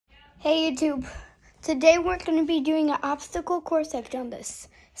Hey YouTube, today we're going to be doing an obstacle course. I've done this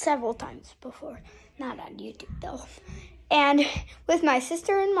several times before, not on YouTube though. And with my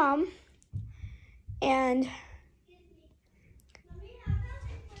sister and mom. And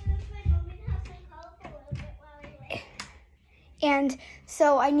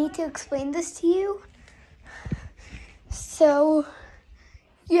so I need to explain this to you. So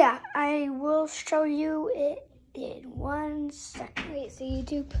yeah, I will show you it in 1 second. Wait, so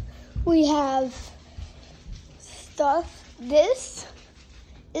YouTube, we have stuff. This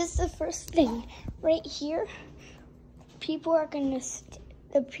is the first thing right here. People are gonna,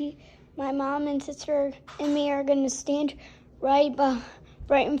 my mom and sister and me are gonna stand right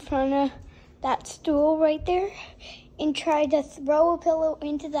in front of that stool right there and try to throw a pillow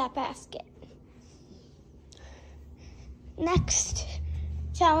into that basket. Next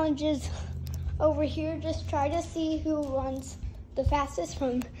challenge is over here. Just try to see who runs the fastest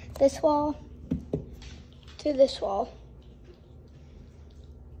from this wall to this wall.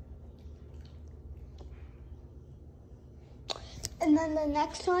 And then the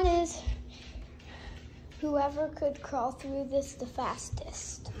next one is whoever could crawl through this the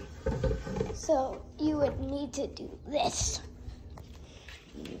fastest. So you would need to do this.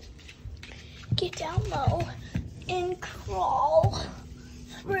 Get down low and crawl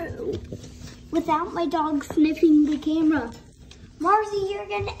through without my dog sniffing the camera. Marcy, you're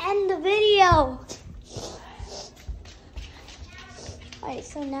gonna end the video. Alright,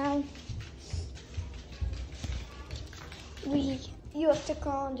 so now you have to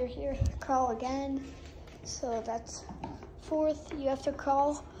crawl under here, crawl again. So that's 4th, you have to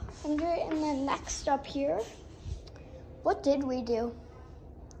crawl under it, and then next up here, what did we do?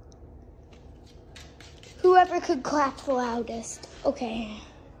 Whoever could clap the loudest. Okay.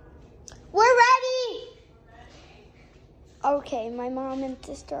 We're ready! Okay, my mom and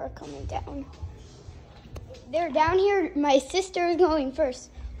sister are coming down. They're down here. My sister is going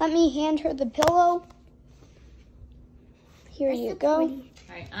first. Let me hand her the pillow. Here you go. All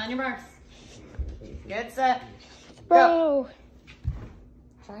right, on your marks. Get set. Throw. Go.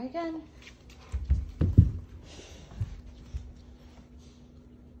 Try again.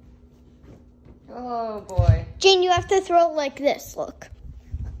 Oh boy. Jane, you have to throw like this, look.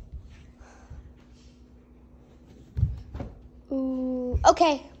 Ooh,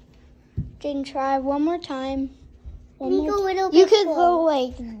 okay. Jane, try one more time. You could go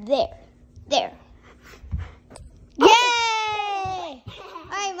like there. There. Yay! All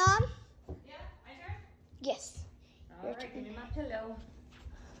right, Mom? Yeah, my turn? Yes. All right, give me my pillow.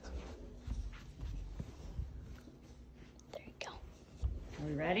 There you go. Are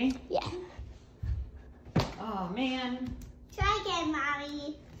we ready? Yeah. Oh, man. Try again,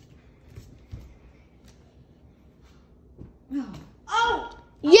 Mommy. Oh!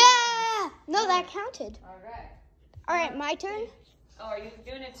 Yeah! No, that counted. All right. All right, my turn. Oh, are you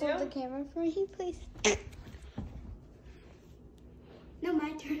doing it too? Hold the camera for me, please. No,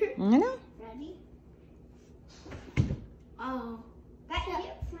 my turn. No. Ready? Oh.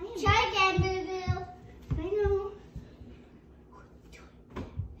 Try again, boo-boo. I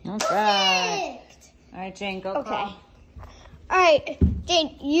know. Okay. All right, Jane, go Okay. crawl. All right,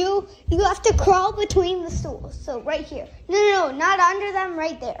 Jane, you have to crawl between the stools. So right here. No, not under them.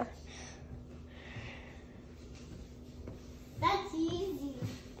 Right there. That's easy.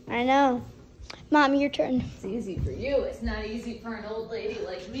 I know. Mom, your turn. It's easy for you. It's not easy for an old lady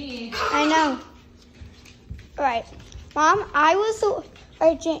like me. I know. All right, Mom. All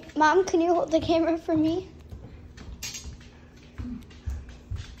right, Jane. Mom, can you hold the camera for me?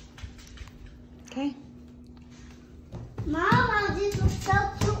 Okay. Mom, I'll do some so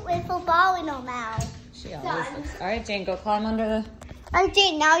cute with a ball in her mouth. She always looks. All right, Jane, go climb under the. All right,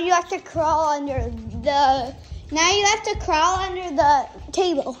 Jane. Now you have to crawl under the. Now you have to crawl under the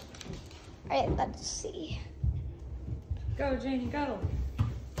table. All right, let's see. Go, Jane, go.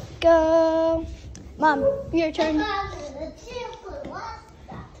 Go. Mom, your turn. To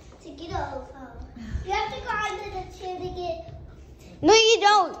get over. You have to go under the chair to get. No, you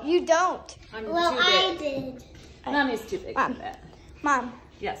don't. You don't. I'm Well, too I big. did. Mommy's too big Mom. for that. Mom,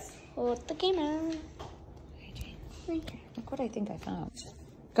 Yes. hold the camera. Hey, Jane. Look what I think I found.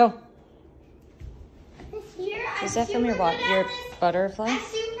 Go. Here, Is that from your what? Your butterfly? I'm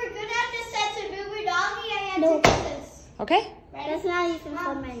super good at this. That's a boo-boo doggy. I have No. to do this. Okay. That's not even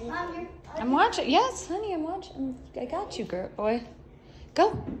fun, my Mom, I'm watching. Yes, honey, I'm watching. I got you, girl, boy.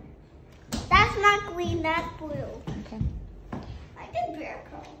 Go. That's not green, that's blue. Okay. I did bear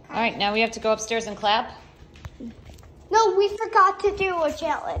crawl. All right, now we have to go upstairs and clap. No, we forgot to do a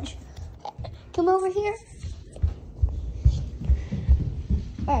challenge. Come over here.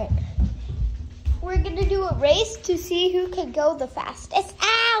 All right. we're gonna do a race to see who can go the fastest.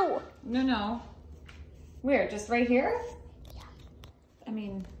 Ow! No. Where? Just right here? Yeah. I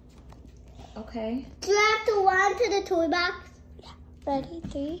mean, okay. Do you have to run to the toy box? Ready?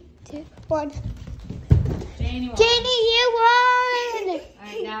 3, 2, 1. Janie won. Janie, you won! All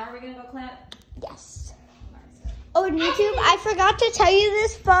right, now are we gonna go clap? Yes. Oh, and YouTube, I forgot to tell you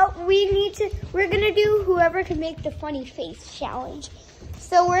this, but we're gonna do whoever can make the funny face challenge.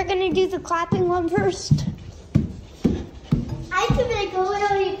 So we're gonna do the clapping one first. I can make a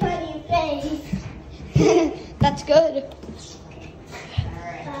really funny face. That's good.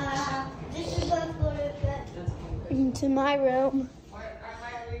 This is what's going to fit. Into my room. Are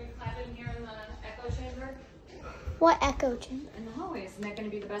we clapping here in the echo chamber? What echo chamber? In the hallway. Isn't that gonna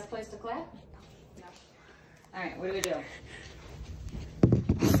be the best place to clap? No. All right, what do we do?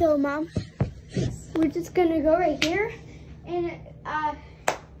 So, Mom, we're just gonna go right here, and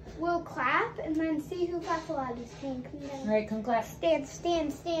we'll clap, and then see who claps the loudest. Come All right, come clap.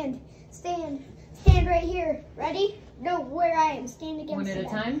 Stand right here. Ready? No, where I am. Stand against One at a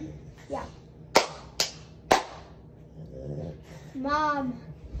them. time? Yeah. Mom.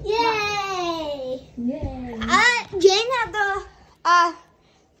 Yay! Yay. Jane had the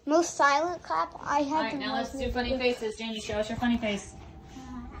most silent clap. I had All right, the now let's most do funny faces. Janie, show us your funny face.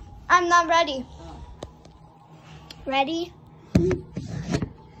 I'm not ready. Ready?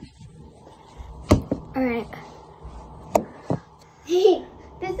 All right.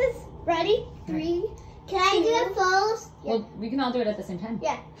 This is ready. 3. Can I do it first? Yeah. Well, we can all do it at the same time.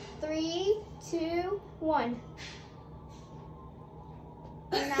 Yeah. 3, 2, 1.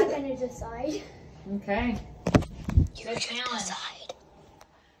 We're not gonna decide. Okay. You're Good challenge. decide.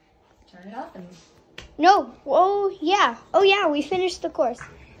 Turn it up and No. Oh yeah. We finished the course.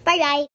 Bye, guys.